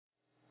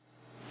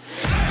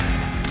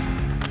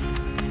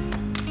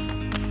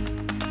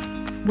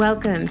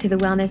Welcome to the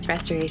Wellness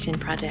Restoration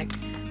Project,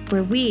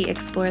 where we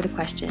explore the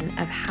question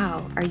of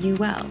how are you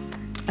well?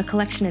 A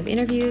collection of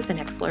interviews and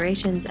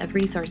explorations of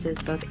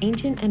resources both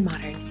ancient and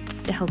modern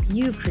to help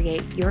you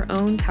create your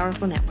own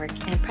powerful network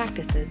and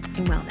practices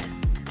in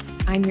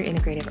wellness. I'm your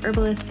integrative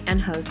herbalist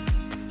and host,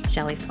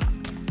 Shelley Swap.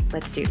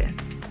 Let's do this.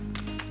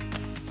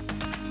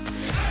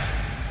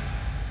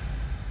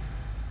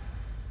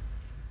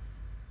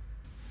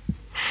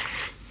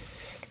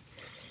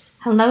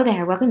 Hello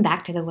there. Welcome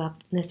back to the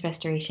Wellness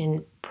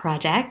Restoration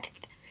Project.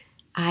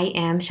 I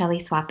am Shelley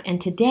Swap,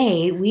 and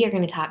today we are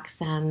going to talk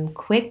some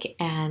quick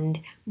and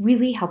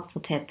really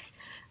helpful tips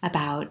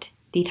about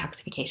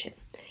detoxification,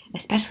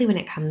 especially when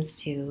it comes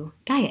to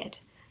diet.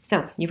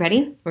 So, you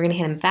ready? We're going to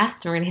hit them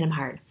fast and we're going to hit them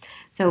hard.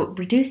 So,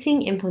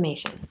 reducing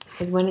inflammation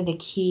is one of the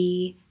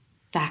key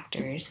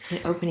factors in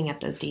opening up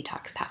those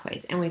detox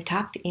pathways. And we've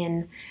talked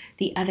in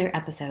the other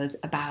episodes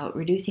about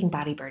reducing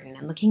body burden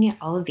and looking at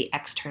all of the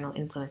external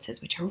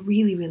influences, which are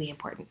really, really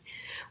important.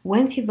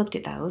 Once you've looked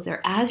at those, or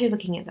as you're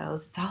looking at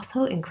those, it's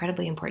also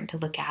incredibly important to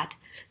look at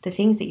the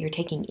things that you're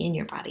taking in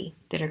your body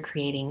that are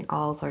creating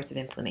all sorts of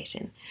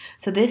inflammation.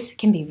 So this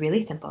can be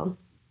really simple,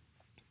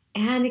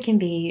 and it can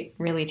be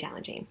really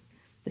challenging.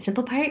 The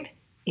simple part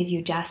is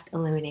you just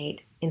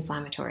eliminate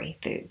inflammatory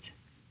foods.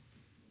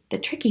 The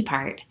tricky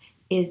part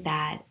is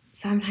that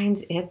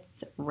sometimes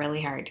it's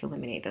really hard to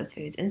eliminate those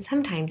foods, and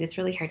sometimes it's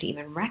really hard to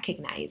even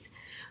recognize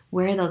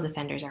where those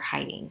offenders are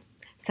hiding.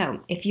 So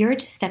if you're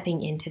just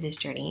stepping into this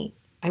journey,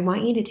 I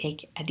want you to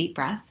take a deep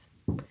breath,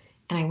 and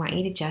I want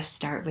you to just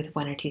start with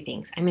one or two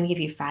things. I'm going to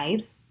give you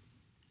 5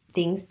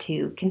 things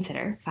to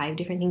consider, 5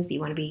 different things that you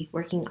want to be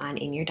working on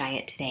in your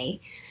diet today,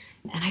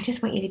 and I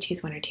just want you to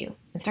choose 1 or 2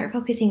 and start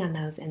focusing on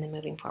those and then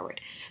moving forward.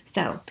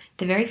 So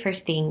the very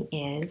first thing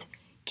is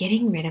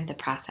getting rid of the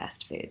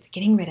processed foods,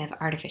 getting rid of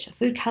artificial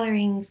food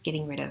colorings,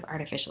 getting rid of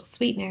artificial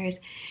sweeteners,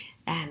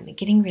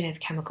 getting rid of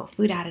chemical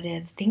food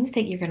additives, things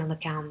that you're going to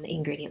look on the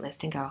ingredient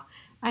list and go,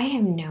 I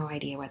have no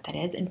idea what that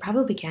is and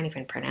probably can't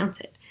even pronounce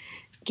it.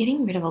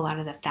 Getting rid of a lot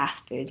of the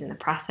fast foods and the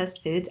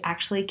processed foods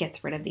actually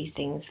gets rid of these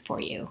things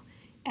for you.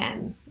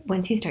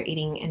 Once you start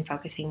eating and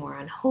focusing more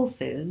on whole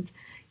foods,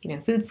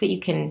 foods that you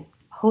can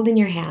hold in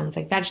your hands,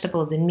 like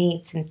vegetables and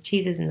meats and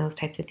cheeses and those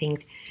types of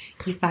things,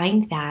 you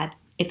find that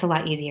it's a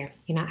lot easier.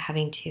 You're not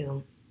having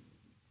to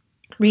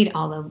read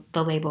all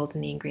the labels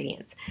and the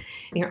ingredients.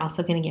 You're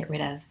also going to get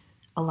rid of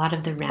a lot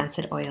of the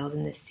rancid oils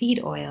and the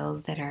seed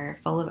oils that are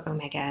full of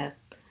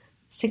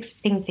omega-6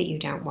 things that you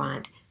don't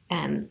want.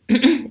 And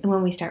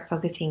when we start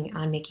focusing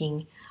on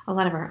making a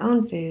lot of our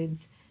own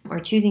foods or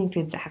choosing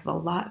foods that have a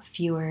lot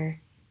fewer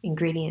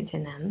ingredients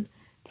in them,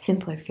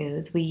 simpler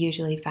foods, we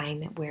usually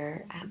find that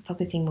we're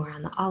focusing more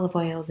on the olive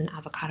oils and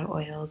avocado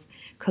oils,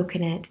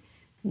 coconut,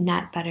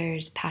 nut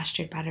butters,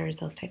 pastured butters,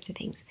 those types of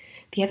things.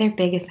 The other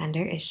big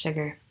offender is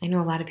sugar. I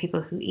know a lot of people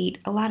who eat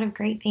a lot of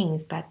great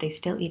things, but they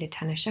still eat a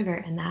ton of sugar,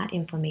 and that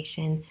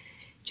inflammation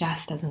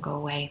just doesn't go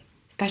away,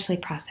 especially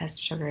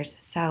processed sugars.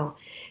 So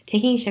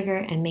taking sugar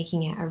and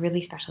making it a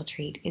really special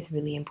treat is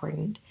really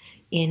important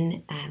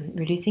in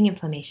reducing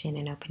inflammation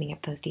and opening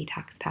up those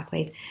detox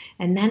pathways.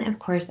 And then, of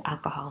course,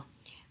 alcohol.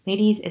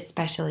 Ladies,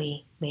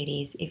 especially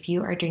ladies, if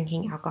you are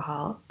drinking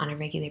alcohol on a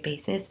regular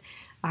basis,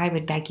 I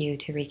would beg you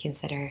to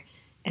reconsider,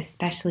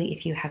 especially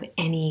if you have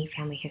any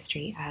family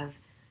history of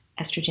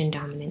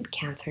estrogen-dominant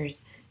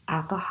cancers.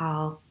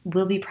 Alcohol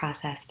will be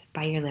processed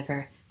by your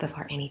liver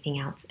before anything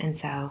else. And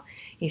so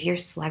if you're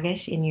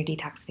sluggish in your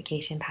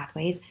detoxification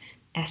pathways,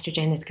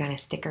 estrogen is going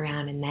to stick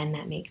around, and then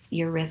that makes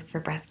your risk for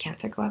breast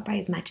cancer go up by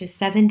as much as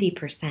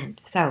 70%.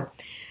 So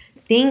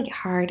think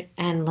hard,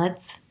 and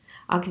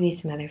I'll give you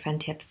some other fun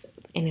tips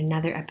in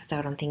another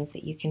episode on things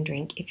that you can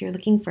drink if you're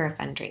looking for a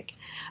fun drink.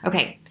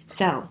 Okay,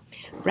 so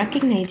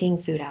recognizing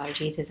food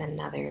allergies is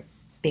another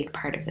big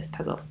part of this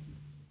puzzle.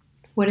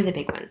 What are the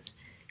big ones?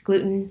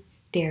 Gluten,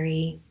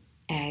 dairy,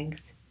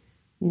 eggs,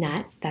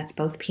 nuts, that's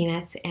both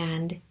peanuts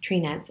and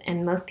tree nuts,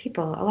 and a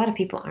lot of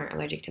people aren't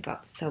allergic to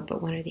both,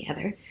 but one or the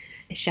other.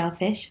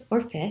 Shellfish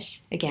or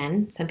fish,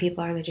 again, some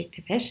people are allergic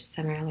to fish,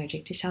 some are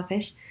allergic to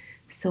shellfish,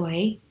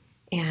 soy,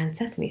 and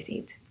sesame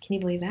seeds. Can you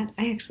believe that?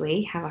 I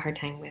actually have a hard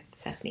time with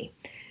sesame.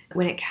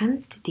 When it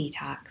comes to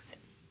detox,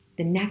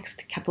 the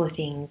next couple of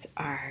things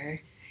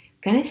are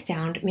going to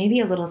sound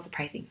maybe a little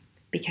surprising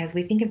because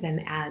we think of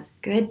them as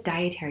good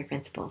dietary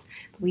principles,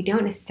 but we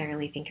don't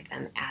necessarily think of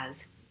them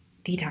as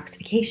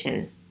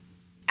detoxification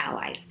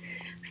allies.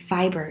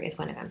 Fiber is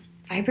one of them.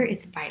 Fiber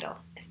is vital,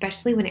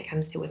 especially when it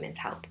comes to women's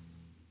health.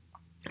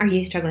 Are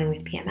you struggling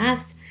with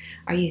PMS?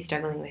 Are you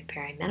struggling with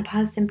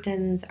perimenopause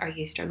symptoms? Are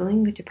you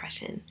struggling with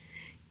depression?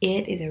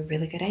 It is a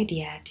really good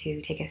idea to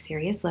take a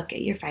serious look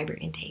at your fiber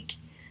intake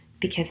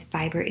because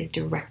fiber is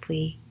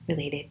directly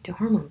related to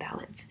hormone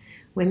balance.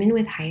 Women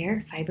with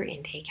higher fiber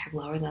intake have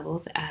lower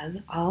levels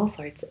of all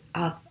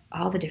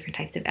the different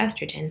types of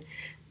estrogen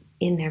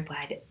in their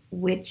blood,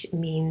 which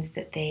means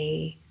that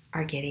they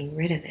are getting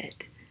rid of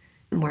it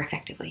more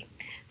effectively.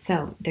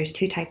 So there's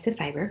 2 types of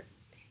fiber,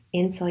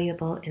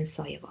 insoluble and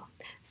soluble.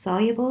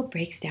 Soluble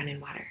breaks down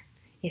in water.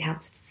 It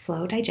helps to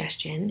slow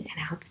digestion and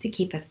helps to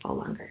keep us full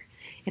longer.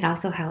 It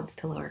also helps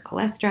to lower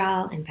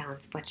cholesterol and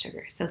balance blood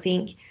sugar. So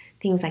think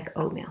things like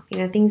oatmeal,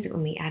 things that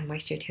when we add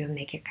moisture to them,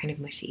 they get kind of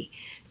mushy.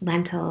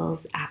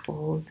 Lentils,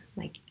 apples,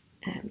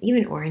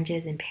 even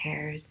oranges and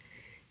pears.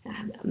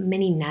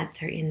 Many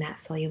nuts are in that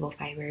soluble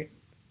fiber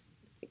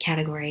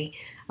category.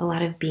 A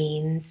lot of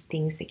beans,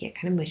 things that get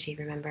kind of mushy,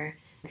 remember.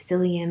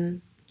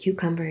 Psyllium,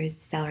 cucumbers,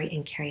 celery,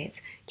 and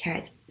carrots.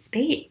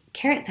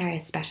 Carrots are a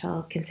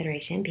special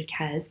consideration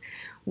because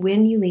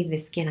when you leave the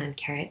skin on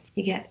carrots,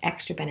 you get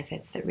extra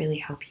benefits that really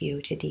help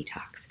you to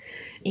detox.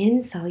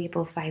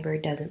 Insoluble fiber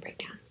doesn't break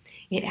down.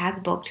 It adds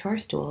bulk to our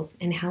stools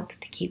and helps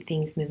to keep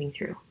things moving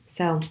through.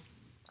 So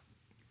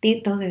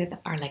those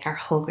are like our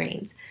whole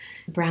grains: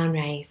 brown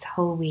rice,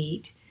 whole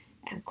wheat,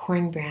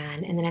 corn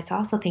bran, and then it's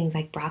also things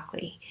like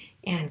broccoli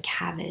and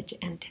cabbage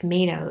and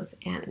tomatoes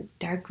and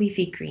dark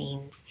leafy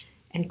greens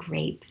and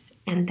grapes,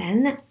 and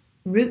then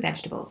root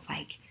vegetables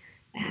like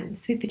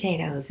sweet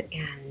potatoes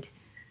and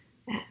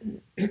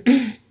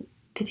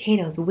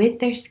potatoes with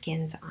their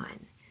skins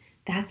on.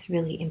 That's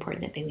really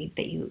important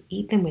that you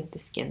eat them with the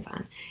skins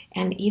on.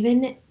 And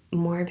even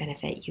more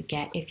benefit you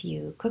get if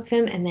you cook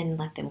them and then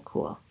let them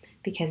cool,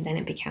 because then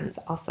it becomes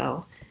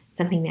also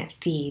something that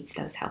feeds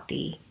those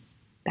healthy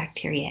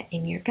bacteria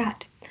in your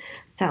gut.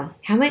 So,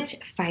 how much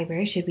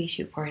fiber should we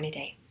shoot for in a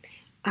day?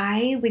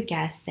 I would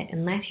guess that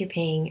unless you're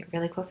paying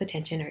really close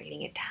attention or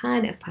eating a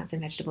ton of plants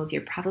and vegetables,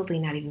 you're probably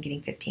not even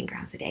getting 15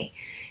 grams a day.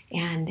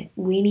 And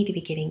we need to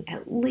be getting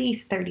at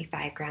least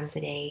 35 grams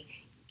a day.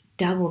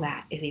 Double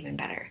that is even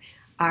better.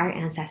 Our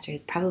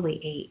ancestors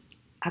probably ate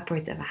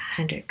upwards of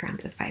 100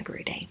 grams of fiber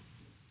a day.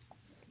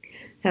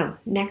 So,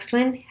 next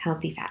one,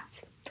 healthy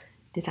fats.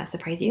 Does that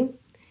surprise you?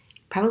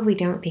 Probably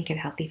don't think of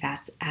healthy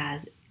fats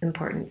as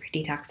important for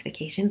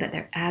detoxification, but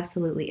they're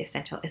absolutely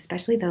essential,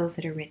 especially those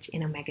that are rich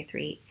in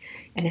omega-3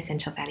 and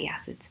essential fatty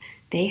acids.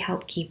 They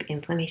help keep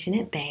inflammation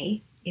at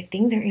bay. If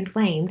things are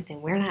inflamed,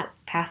 then we're not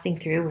passing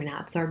through, we're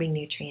not absorbing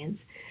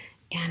nutrients,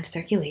 and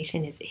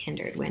circulation is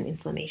hindered when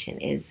inflammation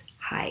is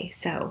high.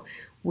 So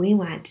we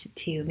want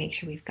to make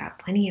sure we've got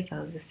plenty of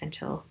those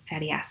essential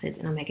fatty acids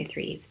and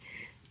omega-3s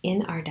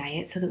in our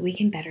diet so that we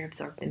can better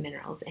absorb the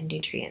minerals and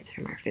nutrients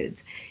from our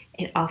foods.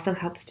 It also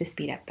helps to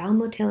speed up bowel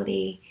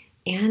motility,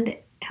 and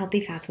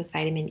healthy fats with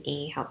vitamin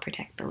E help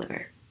protect the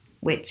liver,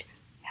 which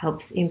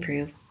helps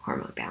improve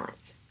hormone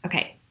balance.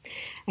 Okay,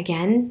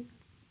 again,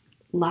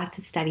 lots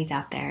of studies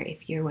out there,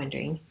 if you're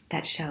wondering,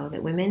 that show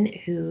that women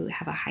who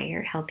have a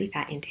higher healthy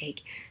fat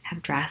intake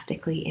have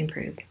drastically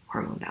improved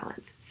hormone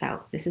balance.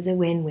 So this is a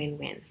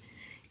win-win-win.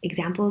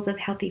 Examples of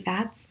healthy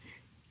fats,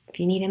 if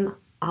you need them,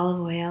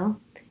 olive oil.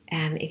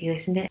 If you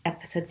listen to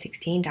episode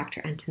 16,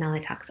 Dr. Antonella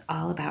talks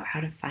all about how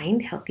to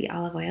find healthy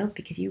olive oils,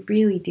 because you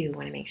really do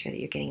want to make sure that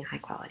you're getting high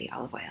quality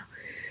olive oil.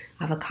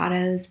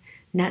 Avocados,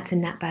 nuts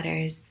and nut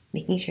butters,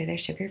 making sure they're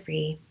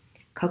sugar-free,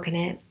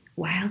 coconut,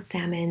 wild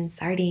salmon,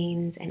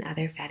 sardines, and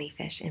other fatty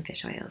fish and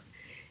fish oils.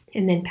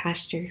 And then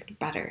pastured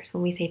butters.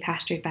 When we say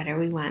pastured butter,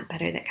 we want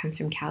butter that comes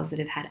from cows that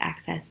have had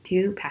access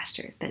to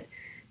pasture, that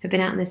have been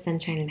out in the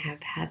sunshine and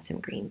have had some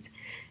greens.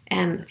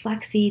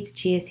 Flax seeds,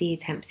 chia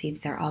seeds, hemp seeds,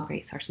 they're all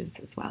great sources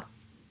as well.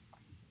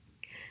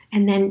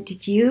 And then,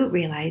 did you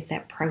realize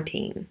that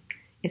protein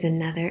is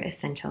another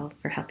essential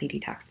for healthy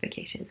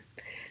detoxification?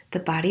 The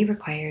body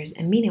requires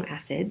amino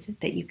acids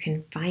that you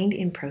can find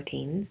in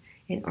proteins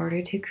in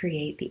order to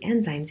create the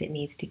enzymes it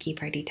needs to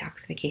keep our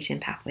detoxification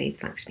pathways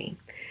functioning.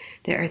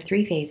 There are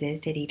 3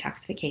 phases to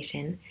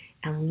detoxification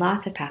and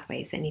lots of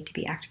pathways that need to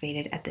be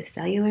activated at the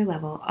cellular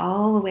level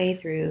all the way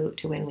through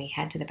to when we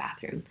head to the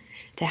bathroom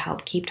to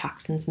help keep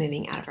toxins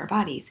moving out of our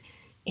bodies.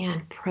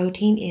 And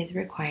protein is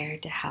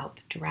required to help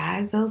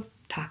drag those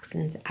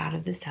toxins out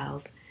of the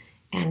cells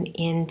and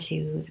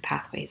into the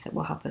pathways that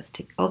will help us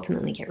to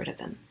ultimately get rid of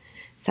them.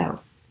 So,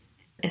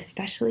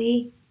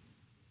 especially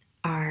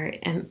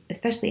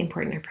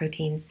important are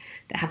proteins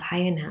that have high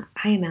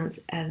amounts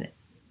of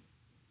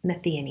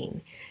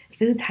methionine.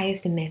 Foods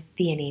highest in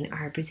methionine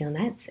are Brazil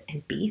nuts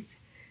and beef,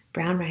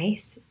 brown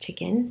rice,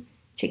 chicken,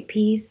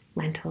 chickpeas,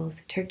 lentils,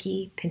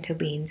 turkey, pinto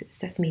beans,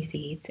 sesame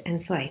seeds,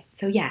 and soy.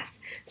 So yes,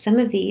 some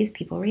of these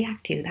people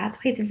react to. That's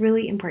why it's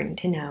really important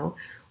to know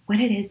what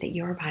it is that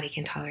your body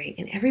can tolerate.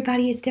 And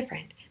everybody is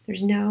different.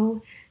 There's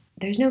no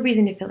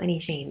reason to feel any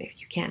shame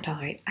if you can't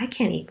tolerate. I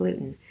can't eat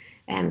gluten.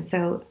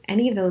 So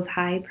any of those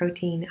high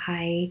protein,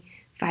 high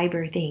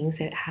fiber things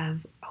that have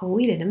whole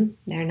wheat in them,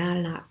 they're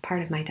not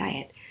part of my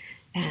diet.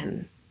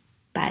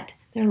 But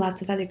there are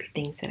lots of other good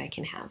things that I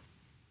can have.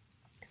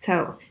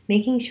 So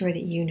making sure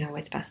that you know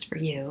what's best for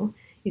you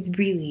is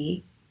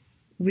really,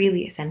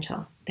 really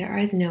essential. There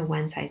is no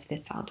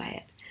one-size-fits-all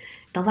diet.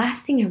 The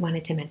last thing I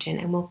wanted to mention,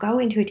 and we'll go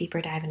into a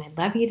deeper dive, and I'd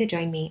love you to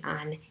join me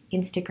on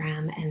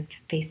Instagram and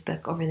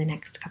Facebook over the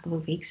next couple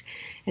of weeks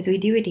as we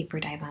do a deeper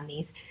dive on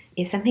these,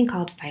 is something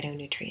called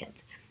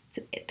phytonutrients.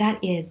 So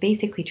that is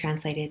basically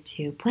translated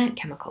to plant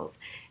chemicals,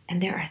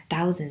 and there are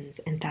thousands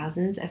and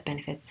thousands of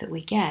benefits that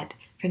we get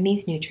from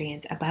these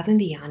nutrients above and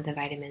beyond the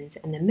vitamins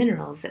and the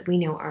minerals that we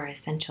know are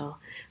essential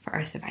for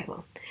our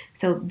survival.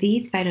 So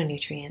these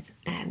phytonutrients,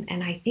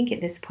 and I think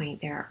at this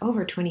point there are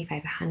over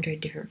 2,500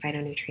 different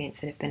phytonutrients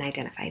that have been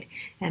identified,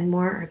 and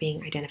more are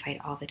being identified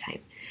all the time.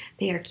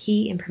 They are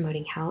key in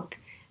promoting health,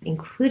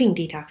 including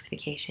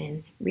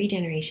detoxification,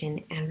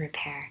 regeneration, and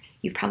repair.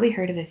 You've probably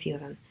heard of a few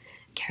of them: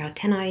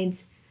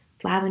 carotenoids,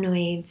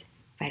 flavonoids,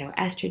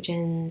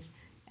 phytoestrogens,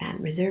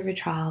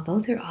 resveratrol.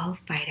 Those are all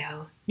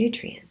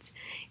phytonutrients,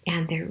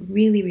 and they're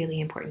really,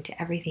 really important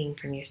to everything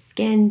from your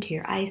skin to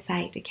your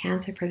eyesight to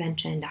cancer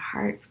prevention to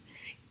heart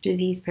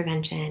disease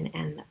prevention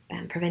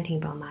and preventing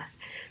bone loss.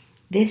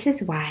 This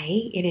is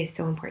why it is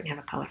so important to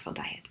have a colorful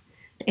diet.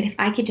 And if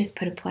I could just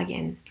put a plug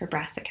in for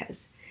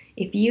brassicas,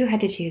 if you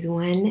had to choose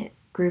one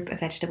group of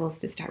vegetables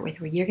to start with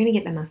where you're going to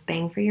get the most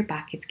bang for your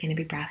buck, it's going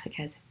to be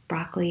brassicas.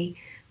 Broccoli,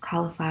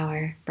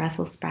 cauliflower,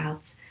 Brussels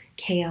sprouts,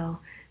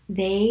 kale.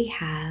 They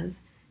have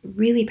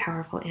really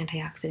powerful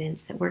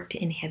antioxidants that work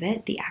to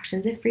inhibit the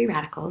actions of free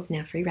radicals.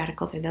 Now, free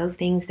radicals are those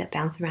things that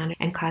bounce around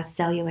and cause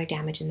cellular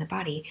damage in the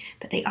body,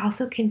 but they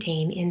also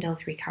contain indole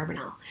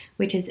 3-carbinol,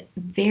 which is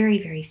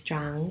very, very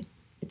strong.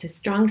 It's a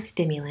strong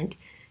stimulant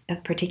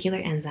of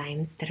particular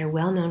enzymes that are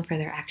well known for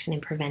their action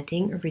in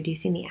preventing or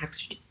reducing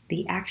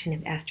the action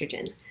of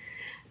estrogen.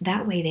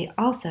 That way, they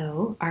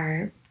also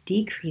are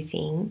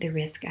decreasing the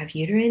risk of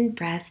uterine,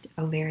 breast,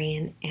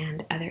 ovarian,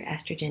 and other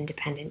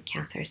estrogen-dependent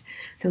cancers.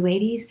 So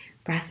ladies,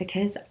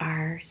 brassicas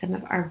are some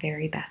of our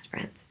very best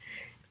friends.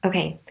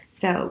 Okay,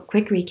 so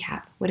quick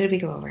recap. What did we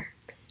go over?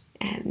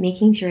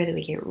 Making sure that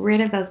we get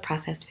rid of those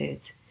processed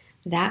foods.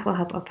 That will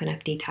help open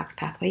up detox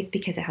pathways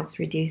because it helps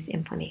reduce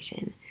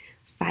inflammation.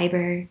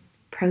 Fiber,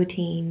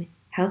 protein,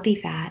 healthy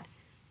fat,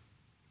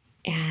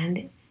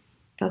 and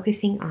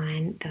focusing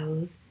on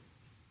those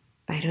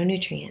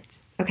phytonutrients.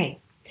 Okay,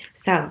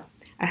 so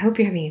I hope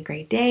you're having a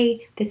great day.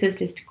 This was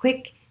just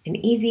quick and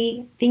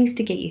easy things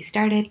to get you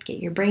started, get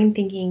your brain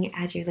thinking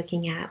as you're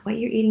looking at what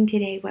you're eating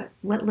today,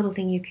 what little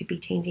thing you could be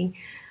changing.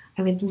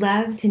 I would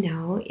love to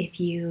know if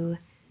you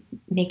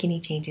make any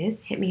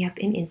changes. Hit me up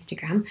in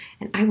Instagram,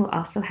 and I will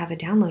also have a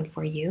download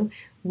for you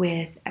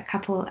with a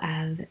couple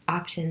of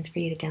options for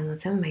you to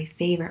download some of my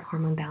favorite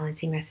hormone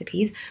balancing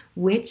recipes,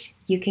 which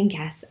you can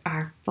guess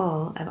are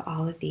full of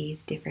all of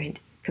these different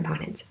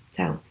components.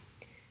 So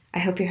I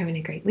hope you're having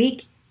a great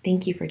week.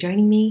 Thank you for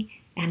joining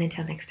me, and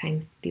until next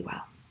time, be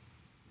well.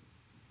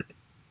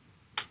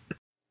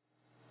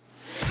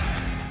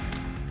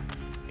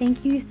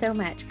 Thank you so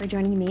much for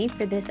joining me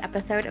for this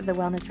episode of the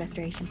Wellness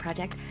Restoration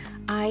Project.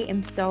 I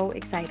am so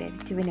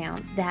excited to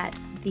announce that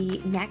the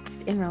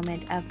next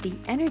enrollment of the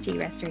Energy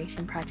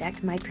Restoration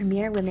Project, my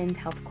premier women's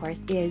health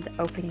course, is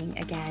opening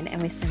again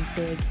and with some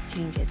big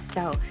changes.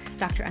 So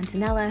Dr.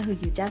 Antonella, who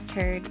you just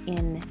heard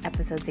in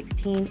episode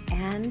 16,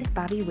 and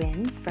Bobby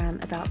Wynn from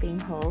About Being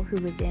Whole,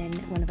 who was in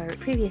one of our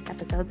previous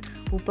episodes,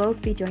 will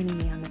both be joining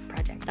me on this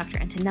project. Dr.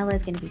 Antonella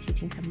is going to be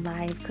teaching some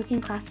live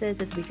cooking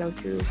classes as we go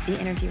through the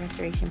Energy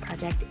Restoration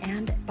Project,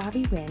 and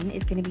Bobby Wynn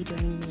is going to be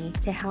joining me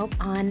to help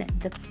on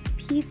the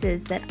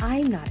pieces that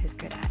I'm not as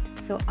good at.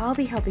 So I'll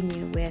be helping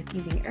you with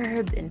using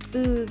herbs and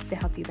foods to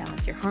help you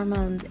balance your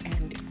hormones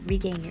and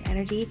regain your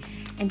energy.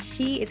 And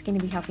she is going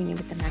to be helping you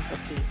with the mental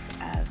piece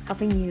of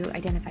helping you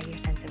identify your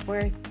sense of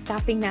worth,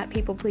 stopping that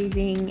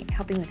people-pleasing,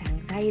 helping with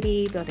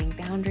anxiety, building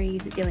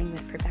boundaries, dealing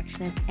with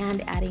perfectionists,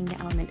 and adding the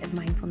element of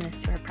mindfulness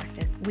to our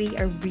practice. We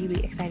are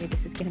really excited.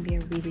 This is going to be a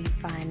really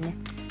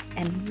fun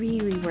and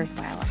really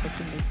worthwhile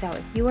opportunity. So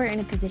if you are in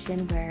a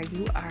position where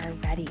you are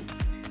ready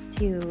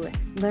to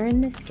learn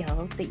the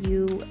skills that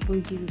you will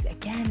use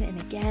again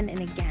and again and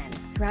again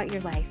throughout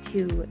your life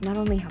to not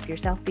only help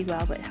yourself be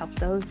well, but help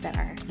those that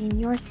are in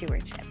your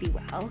stewardship be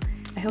well,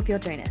 I hope you'll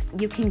join us.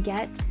 You can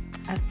get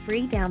a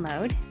free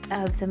download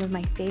of some of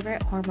my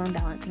favorite hormone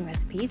balancing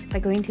recipes by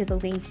going to the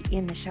link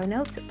in the show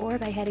notes or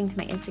by heading to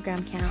my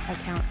Instagram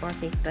account or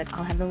Facebook.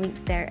 I'll have the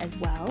links there as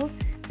well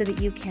so that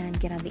you can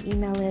get on the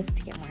email list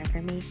to get more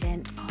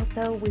information.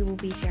 Also, we will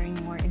be sharing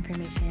more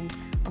information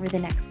over the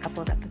next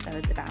couple of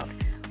episodes about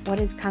what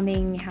is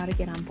coming, how to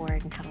get on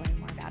board, and how to learn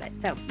more about it.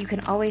 So you can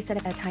always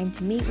set a time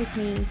to meet with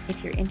me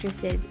if you're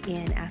interested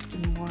in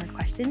asking more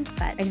questions,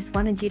 but I just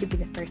wanted you to be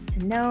the first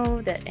to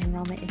know that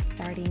enrollment is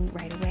starting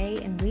right away,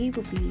 and we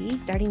will be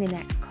starting the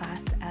next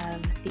class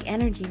of the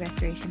Energy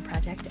Restoration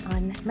Project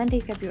on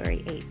Monday,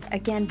 February 8th.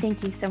 Again,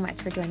 thank you so much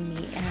for joining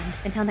me, and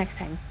until next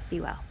time,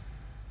 be well.